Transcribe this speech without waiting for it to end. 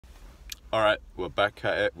Alright, we're back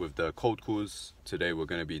at it with the cold calls. Today we're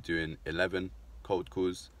going to be doing 11 cold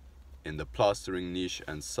calls in the plastering niche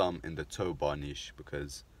and some in the tow bar niche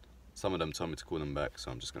because some of them told me to call them back,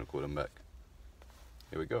 so I'm just going to call them back.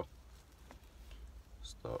 Here we go.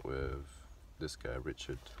 Start with this guy,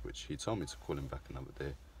 Richard, which he told me to call him back another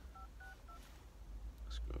day.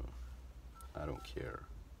 Let's go. I don't care.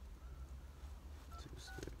 2, 6.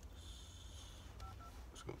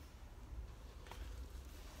 Let's go.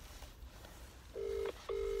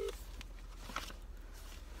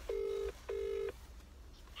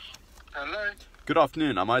 Hello? Good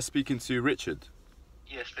afternoon. Am I speaking to Richard?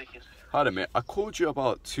 Yeah, speaking. Hi there, mate. I called you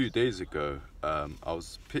about 2 days ago. I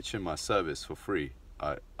was pitching my service for free.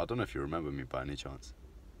 I don't know if you remember me by any chance.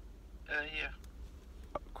 Yeah.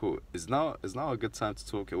 Cool. Is now a good time to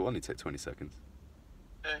talk? It will only take 20 seconds.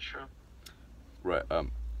 Sure. Right.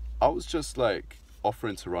 I was just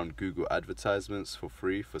offering to run Google advertisements for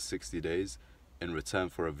free for 60 days in return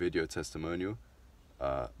for a video testimonial.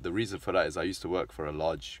 The reason for that is I used to work for a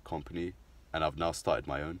large company and I've now started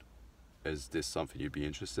my own. Is this something you'd be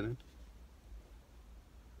interested in?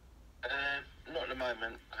 Not at the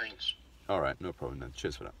moment, thanks. Alright, no problem then.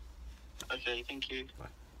 Cheers for that. Okay, thank you. Bye.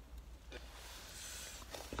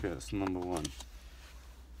 Okay, that's number 1.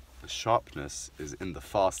 The sharpness is in the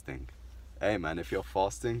fasting. Hey man, if you're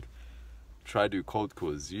fasting, try do cold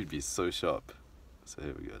calls. You'd be so sharp. So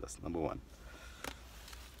here we go. That's number 1.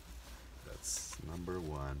 That's number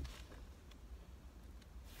 1.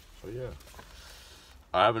 Oh yeah.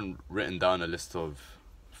 I haven't written down a list of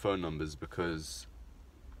phone numbers because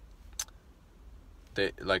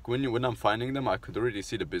they when I'm finding them, I could already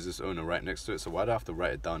see the business owner right next to it. So why do I have to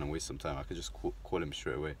write it down and waste some time? I could just call him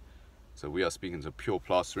straight away. So we are speaking to Pure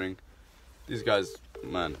Plastering. These guys,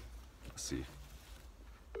 man. Let's see.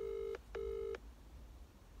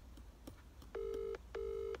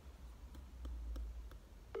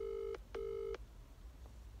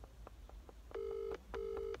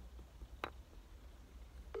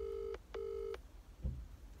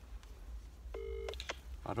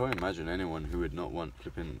 I don't imagine anyone who would not want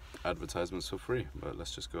flipping advertisements for free, but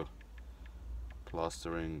let's just go.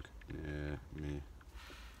 Plastering, yeah, me.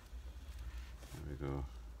 There we go.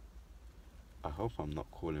 I hope I'm not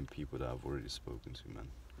calling people that I've already spoken to, man.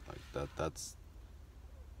 That's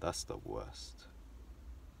the worst.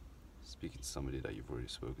 Speaking to somebody that you've already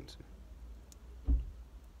spoken to.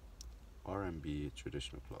 R&B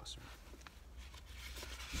traditional plastering.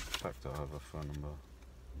 In fact, I have a phone number.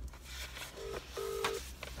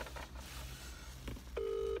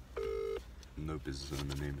 No business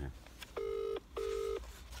owner name here.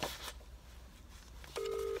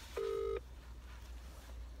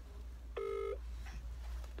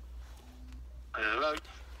 Hello?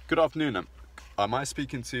 Good afternoon. Am I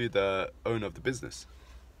speaking to the owner of the business?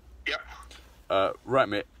 Yep. Right,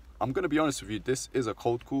 mate. I'm going to be honest with you. This is a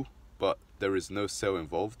cold call, but there is no sale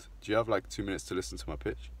involved. Do you have 2 minutes to listen to my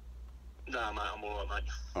pitch? No, mate, I'm alright,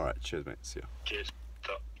 mate. Alright, cheers, mate. See ya. Cheers.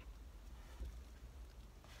 Stop.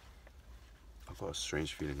 I've got a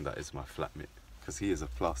strange feeling that is my flatmate, because he is a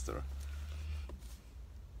plasterer.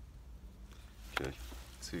 Okay,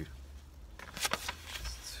 2.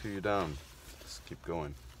 It's 2 down. Let's keep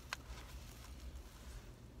going.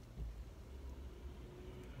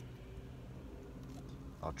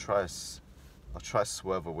 I'll try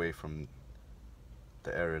swerve away from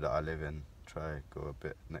the area that I live in. Try go a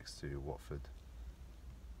bit next to Watford.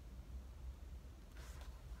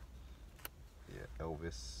 Yeah,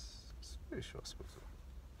 Elvis. Pretty sure I spoke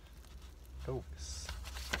to Elvis.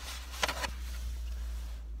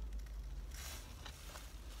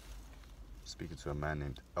 Speaking to a man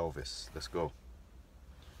named Elvis. Let's go.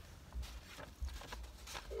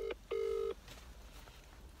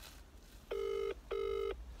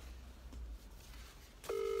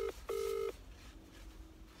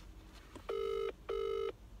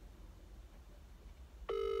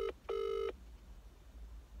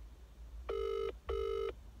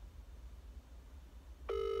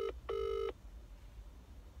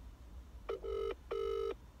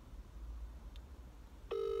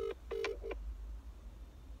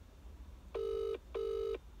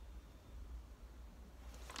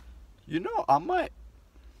 You know, I might...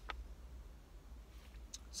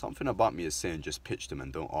 Something about me is saying just pitch them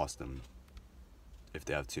and don't ask them if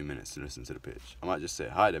they have 2 minutes to listen to the pitch. I might just say,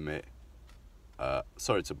 hi there, mate.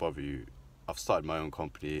 Sorry to bother you. I've started my own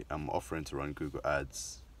company. I'm offering to run Google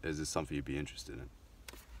Ads. Is this something you'd be interested in?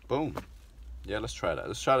 Boom. Yeah, let's try that.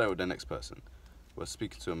 Let's try that with the next person. We're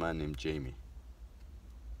speaking to a man named Jamie.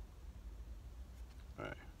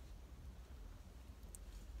 Alright.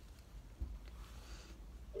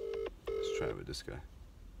 Let's try it with this guy.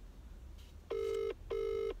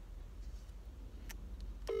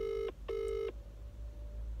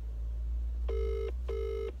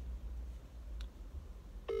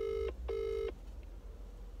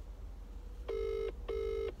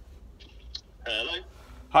 Hello.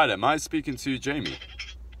 Hi there, am I speaking to Jamie?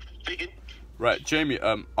 Speaking. Right, Jamie,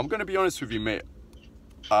 I'm gonna be honest with you, mate.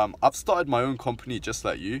 I've started my own company just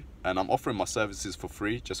like you, and I'm offering my services for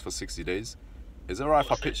free just for 60 days. Is it alright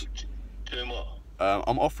if I pitch? Doing what?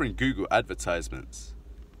 I'm offering Google advertisements.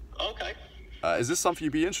 Okay. Is this something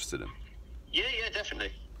you'd be interested in? Yeah,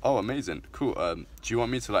 definitely. Oh, amazing, cool. Do you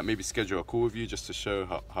want me to like maybe schedule a call with you just to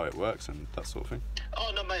show how it works and that sort of thing?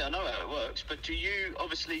 Oh, no, mate, I know how it works, but do you,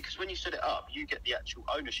 obviously, because when you set it up, you get the actual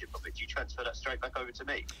ownership of it. Do you transfer that straight back over to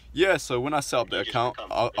me? Yeah, so when I set up the You just account,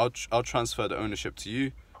 become- I'll transfer the ownership to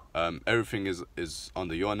you. Everything is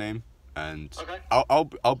under your name, and Okay.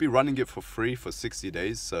 I'll be running it for free for 60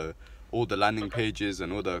 days. So all the landing pages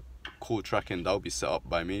and all the call tracking, that'll be set up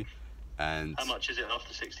by me. And How much is it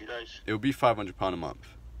after 60 days? it'll be £500 a month.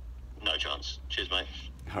 No chance. Cheers, mate.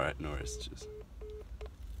 All right, no worries. Cheers.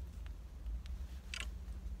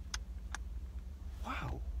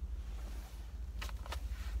 Wow.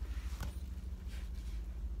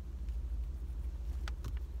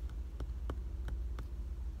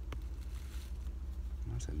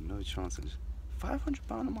 I said no chances. £500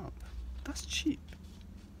 a month. That's cheap.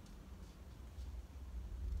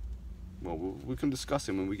 Well, we can discuss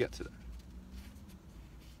it when we get to that.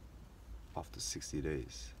 After 60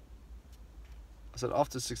 days. I said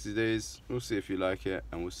after 60 days, we'll see if you like it,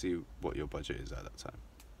 and we'll see what your budget is at that time.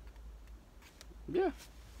 Yeah.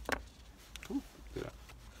 Cool. Look at that.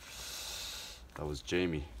 That was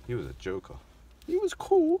Jamie. He was a joker. He was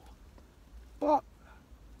cool, but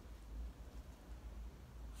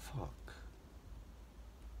fuck.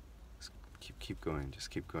 Just keep going. Just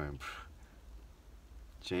keep going.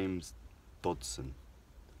 James Dodson.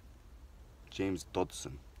 James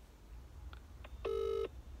Dodson.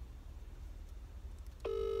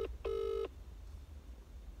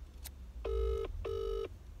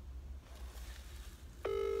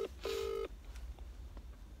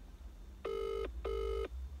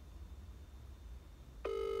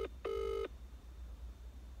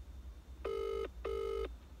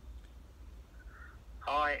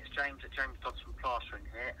 Hi, it's James at James Dodson Plastering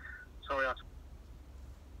here. Sorry,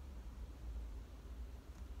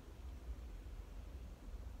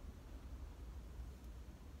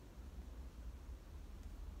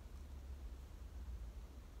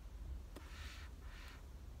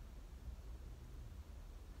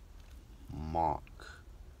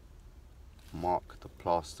 Mark the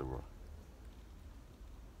plasterer.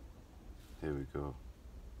 Here we go.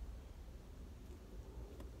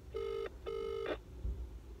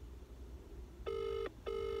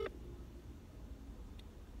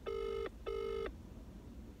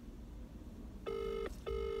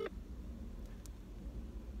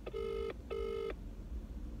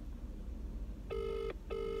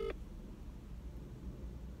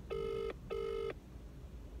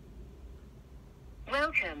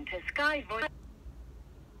 Welcome to Sky Voice.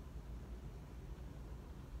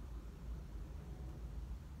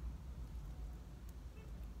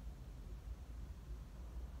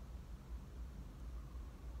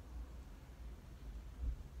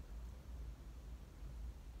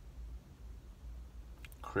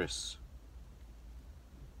 Chris.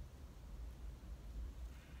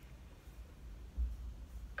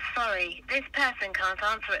 Sorry, this person can't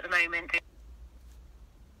answer at the moment.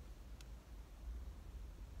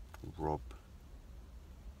 Rob.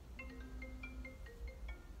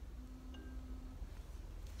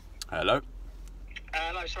 Hello?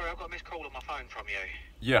 Hello, sorry, I've got a missed call on my phone from you.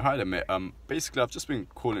 Yeah, hi there, mate. Basically, I've just been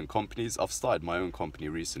calling companies. I've started my own company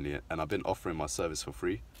recently, and I've been offering my service for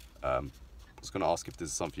free. I was going to ask if this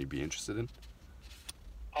is something you'd be interested in.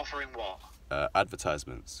 Offering what?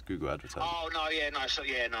 Advertisements, Google advertisements. Oh, no,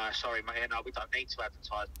 sorry, mate. No, we don't need to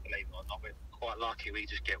advertise, believe it or not. We're quite lucky. We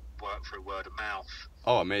just get work through word of mouth.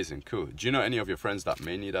 Oh, amazing, cool. Do you know any of your friends that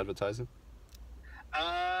may need advertising?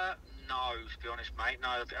 No, to be honest, mate.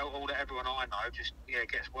 No, everyone I know just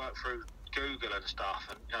gets work through Google and stuff,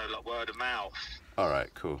 and like word of mouth. All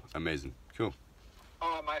right, cool, amazing, cool.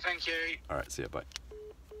 All right, mate. Thank you. All right, see ya, bye.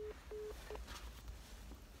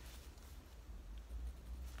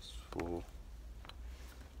 Four.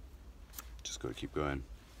 Just gotta keep going.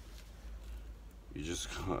 You just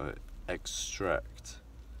gotta extract.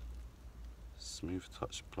 Smooth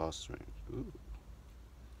touch plastering. Ooh.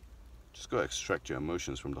 Just gotta extract your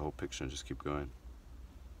emotions from the whole picture and just keep going.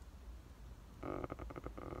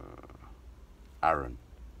 Aaron.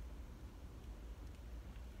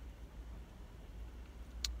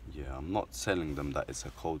 Yeah, I'm not telling them that it's a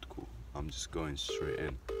cold call. I'm just going straight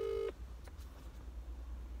in.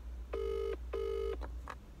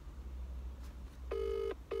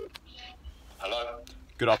 Hello?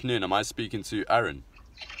 Good afternoon, am I speaking to Aaron?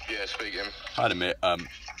 Yeah. Yeah, speaking. Hi there, mate.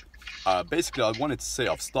 Basically, I wanted to say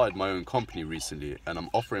I've started my own company recently, and I'm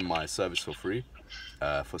offering my service for free,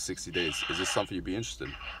 for 60 days. Is this something you'd be interested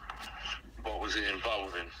in? What was it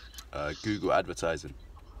involving? Google advertising.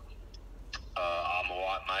 I'm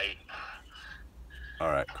alright, mate.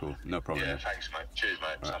 All right, cool. No problem. Yeah, mate. thanks, mate. Cheers,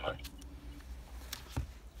 mate. All right, Bye. bye.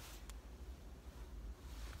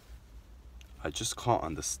 I just can't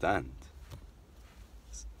understand.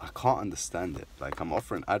 I can't understand it. Like, I'm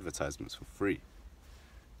offering advertisements for free.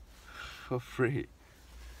 For free.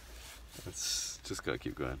 Let's just gotta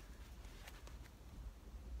keep going.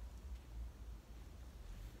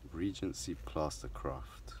 Regency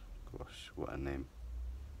Plastercraft. Gosh, what a name.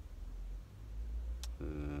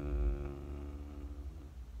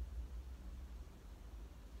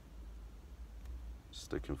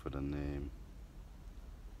 Just looking for the name.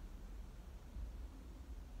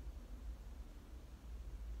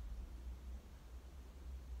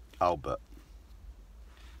 Albert.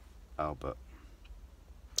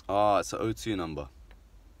 Ah, it's an O2 number.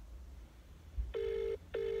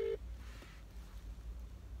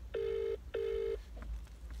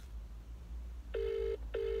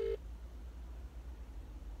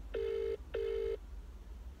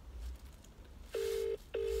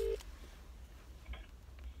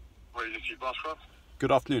 Regency Plastercraft?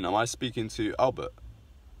 Good afternoon. Am I speaking to Albert?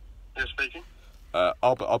 Yeah, speaking.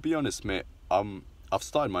 Albert, I'll be honest, mate. I've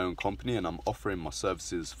started my own company and I'm offering my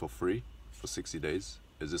services for free for 60 days.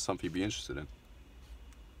 Is this something you'd be interested in?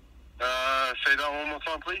 Say that one more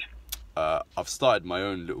time, please. I've started my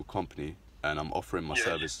own little company and I'm offering my Yes.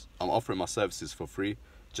 service. I'm offering my services for free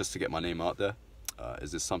just to get my name out there.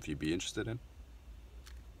 Is this something you'd be interested in?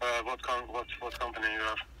 What company you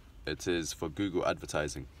have? It is for Google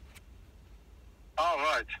advertising. Oh,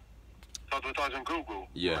 right. Advertise on Google.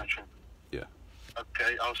 Yeah. you mentioned. Yeah.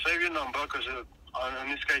 Okay, I'll save your number because in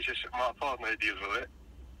this case, it's my partner who deals with it.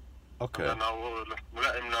 Okay. And then I will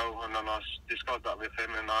let him know, and then I'll discuss that with him,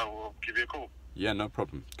 and I will give you a call. Yeah, no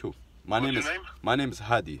problem. Cool. What's your name? My name is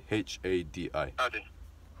Hadi. Hadi. Hadi.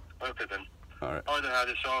 Okay then. All right. All right then,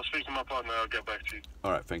 Hadi. So I'll speak to my partner. I'll get back to you.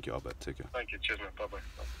 All right. Thank you, Albert. Take care. Thank you. Cheers, man. Bye bye.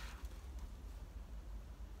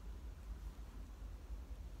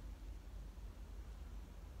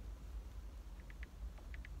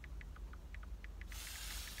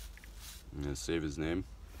 I'm gonna save his name.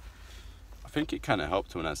 I think it kind of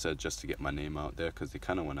helped when I said just to get my name out there because they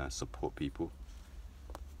kind of want to support people.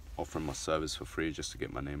 Offering my service for free just to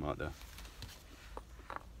get my name out there.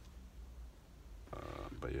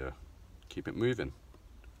 But yeah, keep it moving.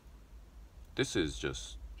 This is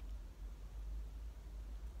just...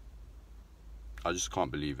 I just can't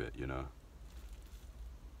believe it, you know.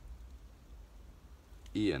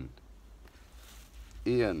 Ian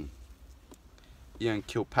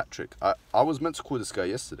Kilpatrick. I was meant to call this guy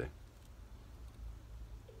yesterday.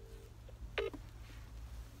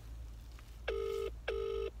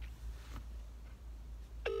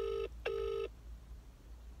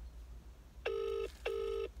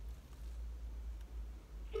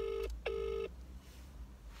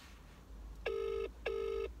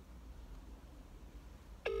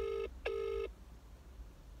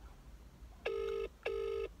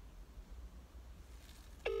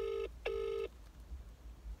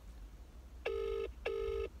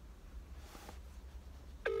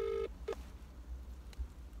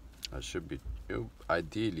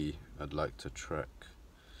 Ideally, I'd like to track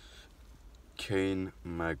Kane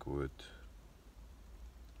Magwood.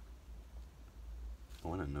 I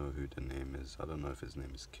want to know who the name is. I don't know if his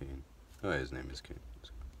name is Kane. Oh, his name is Kane.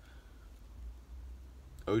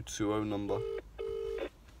 020 number.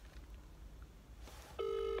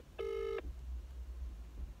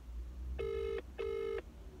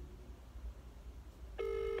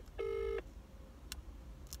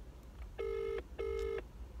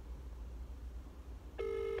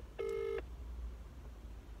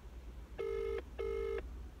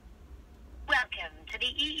 Welcome to the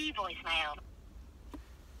EE voicemail.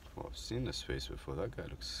 Oh, I've seen this face before. That guy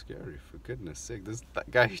looks scary. For goodness sake,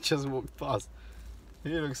 that guy who just walked past. He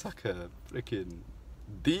looks like a freaking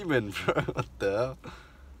demon, bro. What the hell?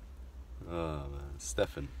 Oh man,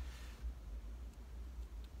 Stefan.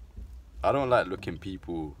 I don't like looking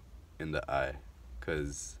people in the eye,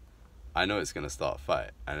 cause I know it's gonna start a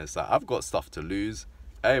fight, and it's like I've got stuff to lose.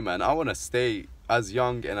 Hey man, I wanna stay as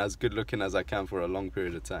young and as good looking as I can for a long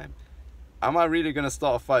period of time. Am I really gonna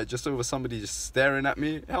start a fight just over somebody just staring at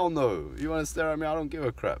me? Hell no. You wanna stare at me? I don't give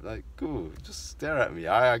a crap. Like, cool, just stare at me.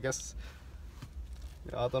 I guess,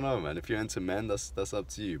 I don't know, man. If you're into men, that's up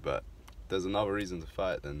to you. But if there's another reason to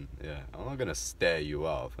fight, then yeah, I'm not gonna stare you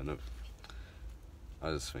off. And I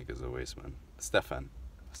just think it's a waste, man. Stefan.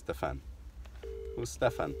 Stefan. Who's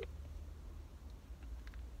Stefan?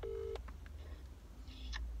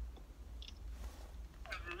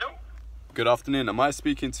 No. Good afternoon. Am I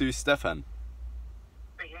speaking to Stefan?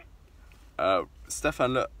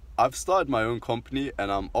 Stefan, look, I've started my own company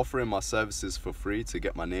and I'm offering my services for free to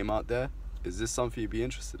get my name out there. Is this something you'd be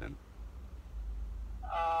interested in?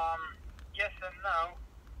 Yes and no.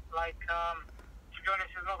 Like, to be honest,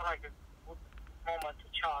 it's not like a good moment to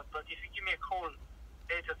chat, but if you give me a call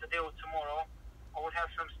later today or tomorrow, I will have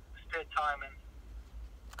some spare time and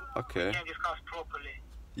Okay. we can discuss properly.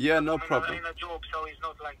 Yeah, no I'm problem. in a job, so it's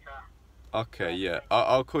not like Okay, yeah.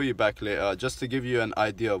 I'll call you back later. Just to give you an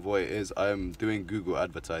idea of what it is, I'm doing Google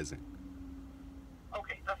advertising.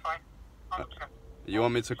 okay, that's fine. 100%. You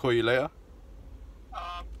want me to call you later?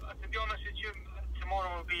 To be honest with you,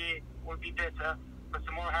 tomorrow will be better, but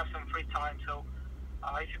tomorrow I have some free time, so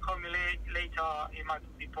if you call me later, it might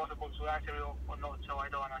be possible to answer you or not, so I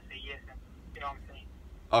don't want to say yes, and you know what I'm saying.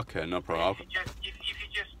 Okay, no problem. If you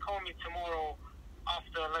just call me tomorrow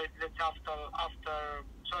after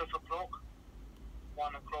 12 o'clock,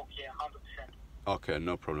 1 o'clock, yeah, 100%. Okay,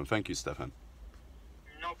 no problem. Thank you, Stefan.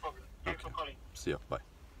 No problem. Thanks for calling. See ya. Bye.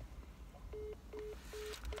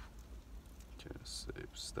 Okay, save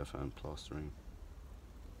Stefan plastering.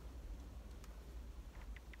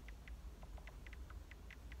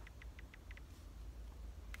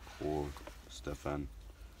 Call Stefan,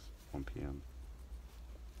 1 p.m.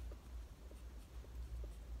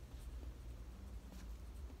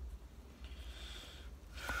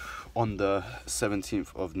 On the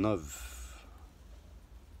 17th of Nov,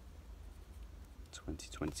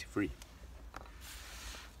 2023.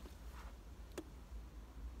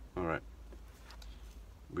 Alright.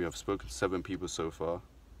 We have spoken to 7 people so far.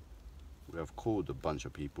 We have called a bunch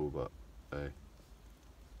of people, but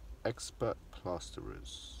expert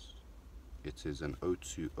plasterers. It is an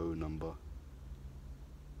 020 number.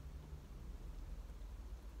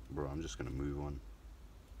 Bro, I'm just gonna move on.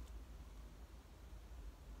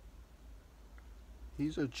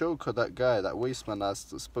 He's a joker, that guy, that wasteman I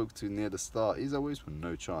spoke to near the start. He's a wasteman,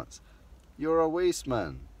 no chance. You're a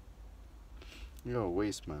wasteman. You're a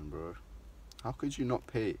wasteman, bro. How could you not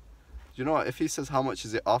pay? You know what, if he says how much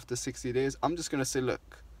is it after 60 days, I'm just going to say,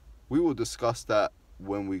 look, we will discuss that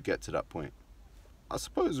when we get to that point. I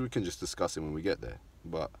suppose we can just discuss it when we get there.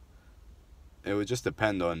 But it would just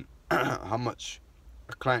depend on how much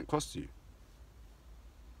a client costs you.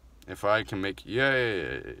 If I can make, yeah.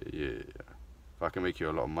 If I can make you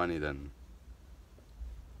a lot of money, then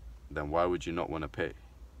why would you not want to pay?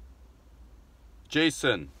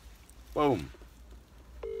 Jason, boom.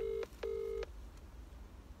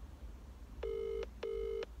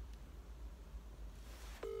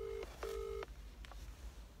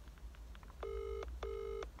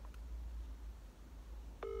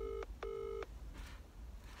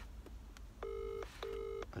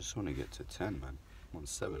 I just want to get to 10, man. I'm on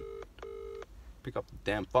 7. Pick up the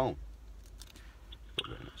damn phone.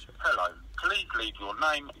 Hello. Please leave your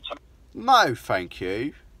name. No, thank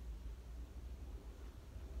you.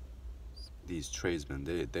 These tradesmen,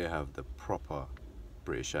 they have the proper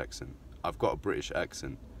British accent. I've got a British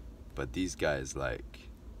accent, but these guys like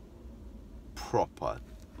proper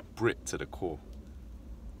Brit to the core.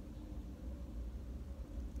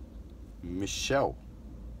 Michelle.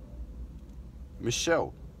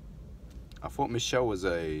 I thought Michelle was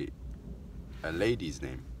a lady's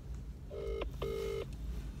name.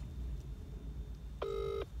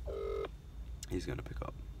 He's gonna pick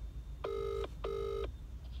up.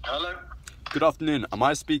 Hello? Good afternoon. Am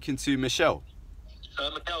I speaking to Michelle?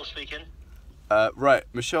 Mikhail speaking. Right,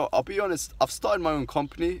 Michelle, I'll be honest, I've started my own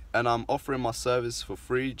company and I'm offering my service for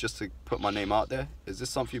free just to put my name out there. Is this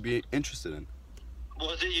something you'd be interested in?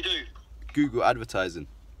 What is it you do? Google advertising.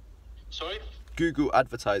 Sorry? Google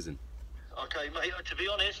advertising. Okay, mate, to be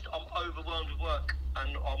honest, I'm overwhelmed with work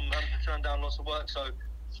and I'm having to turn down lots of work, so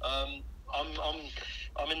I'm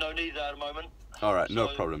in no need of that at the moment. Alright, no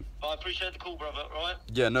problem. I appreciate the call, brother, alright?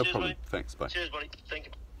 Yeah, no Cheers, problem. Buddy. Thanks, bye. Cheers, buddy. Thank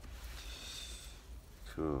you.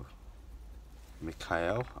 Cool.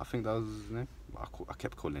 Mikhail, I think that was his name. I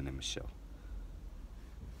kept calling him Michelle.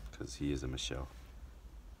 Because he is a Michelle.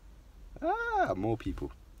 Ah, more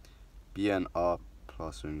people. BNR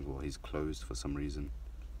plastering, well, he's closed for some reason.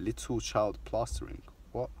 Little Child plastering,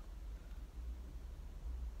 what?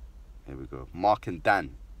 Here we go. Mark and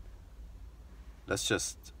Dan. Let's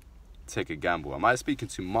just take a gamble. Am I speaking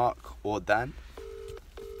to Mark or Dan?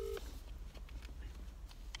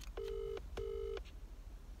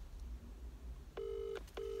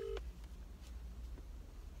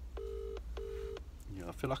 Yeah,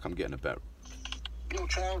 I feel like I'm getting a better. Little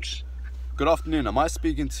Childs. Good afternoon. Am I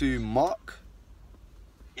speaking to Mark?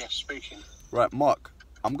 Yes, speaking. Right, Mark.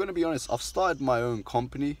 I'm going to be honest. I've started my own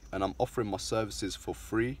company and I'm offering my services for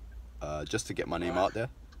free, just to get my name out there.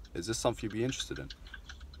 Is this something you'd be interested in?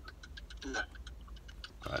 No.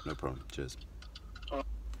 All right, no problem. Cheers.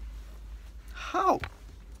 How?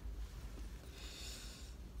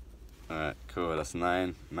 All right, cool. That's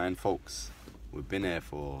nine folks. We've been here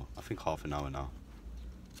for I think half an hour now.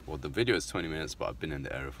 Well, the video is 20 minutes, but I've been in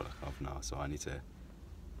the area for like half an hour, so I need to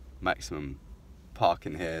maximum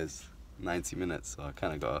parking here is 90 minutes, so I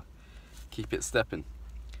kind of gotta keep it stepping.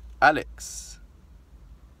 Alex.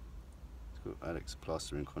 Let's go, Alex,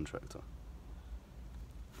 plastering contractor.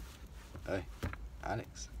 Hey,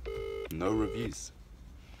 Alex. No reviews.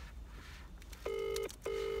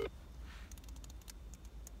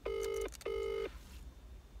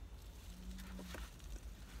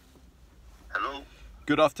 Hello,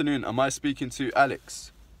 Good afternoon. Am I speaking to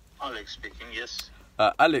Alex? Alex speaking. Yes.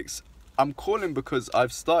 Alex, I'm calling because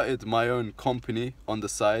I've started my own company on the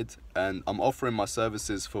side and I'm offering my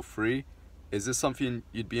services for free. Is this something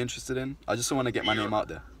you'd be interested in? I just want to get my name out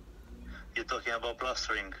there. You're talking about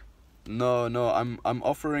plastering. No, I'm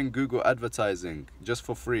offering Google advertising just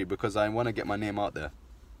for free because I want to get my name out there.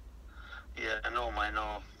 Yeah, no,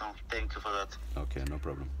 no. Thank you for that. Okay, no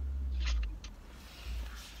problem.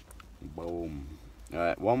 Boom. All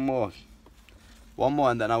right, one more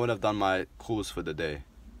and then I would have done my calls for the day.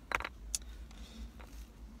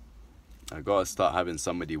 I gotta start having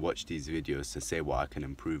somebody watch these videos to say what I can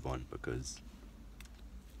improve on, because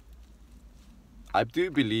I do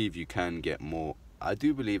believe you can get more. I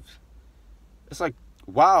do believe it's like,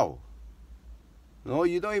 wow. No,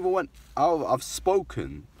 you don't even want. I've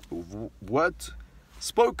spoken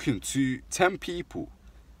to 10 people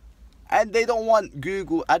and they don't want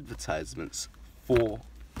Google advertisements for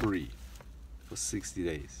free for 60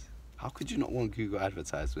 days. How could you not want Google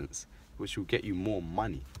advertisements, which will get you more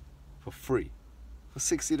money for free for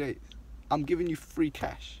 60 days? I'm giving you free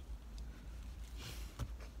cash.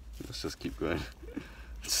 Let's just keep going.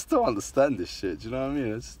 I just don't understand this shit. Do you know what I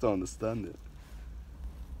mean? I just don't understand it.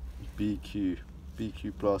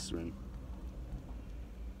 BQ plastering.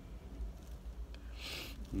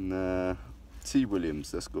 Nah. T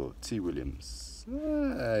Williams, let's go. T Williams.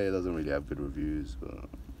 It doesn't really have good reviews, but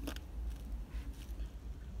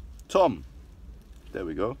Tom. There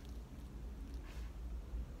we go.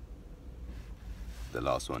 The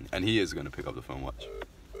last one. And he is going to pick up the phone, watch.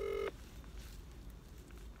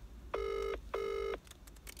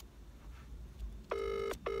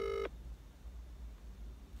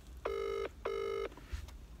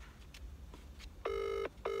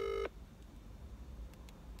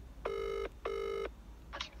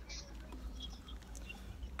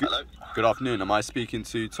 Hello. Good afternoon. Am I speaking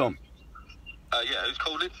to Tom? Yeah, who's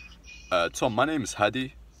calling? Tom, my name is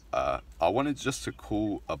Hadi. I wanted just to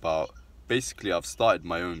call about, basically I've started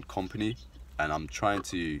my own company and I'm trying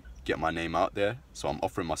to get my name out there, so I'm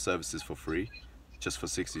offering my services for free just for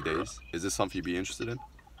 60 days. Is this something you'd be interested in?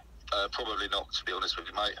 Probably not, to be honest with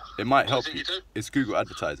you, mate. It might help What is it you. you do? It's Google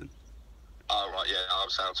advertising. Oh, right, yeah, I'll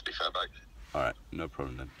sound, to be fair, mate. Alright, no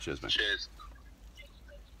problem then. Cheers, mate. Cheers.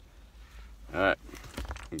 Alright,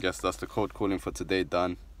 I guess that's the cold calling for today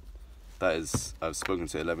done. That is, I've spoken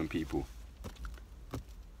to 11 people.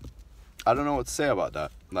 I don't know what to say about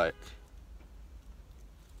that. Like,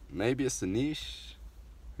 maybe it's the niche.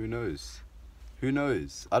 Who knows? Who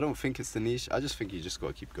knows? I don't think it's the niche. I just think you just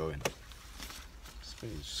gotta keep going. You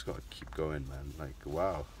just gotta keep going, man. Like,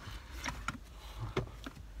 wow.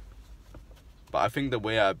 But I think the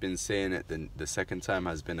way I've been saying it the second time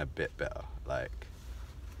has been a bit better. Like,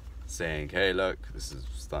 saying, hey, look, this is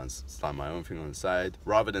starting my own thing on the side,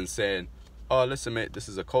 rather than saying, oh, listen, mate, this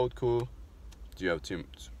is a cold call. Do you have too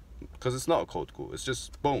much? Because it's not a cold call. It's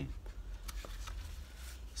just boom.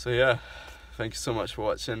 So yeah, thank you so much for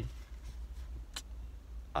watching.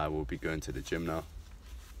 I will be going to the gym now,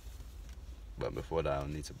 but before that I'll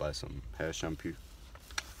need to buy some hair shampoo.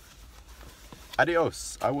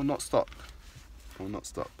 Adios. I will not stop. I will not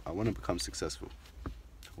stop. I want to become successful. I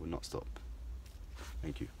will not stop.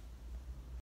 Thank you.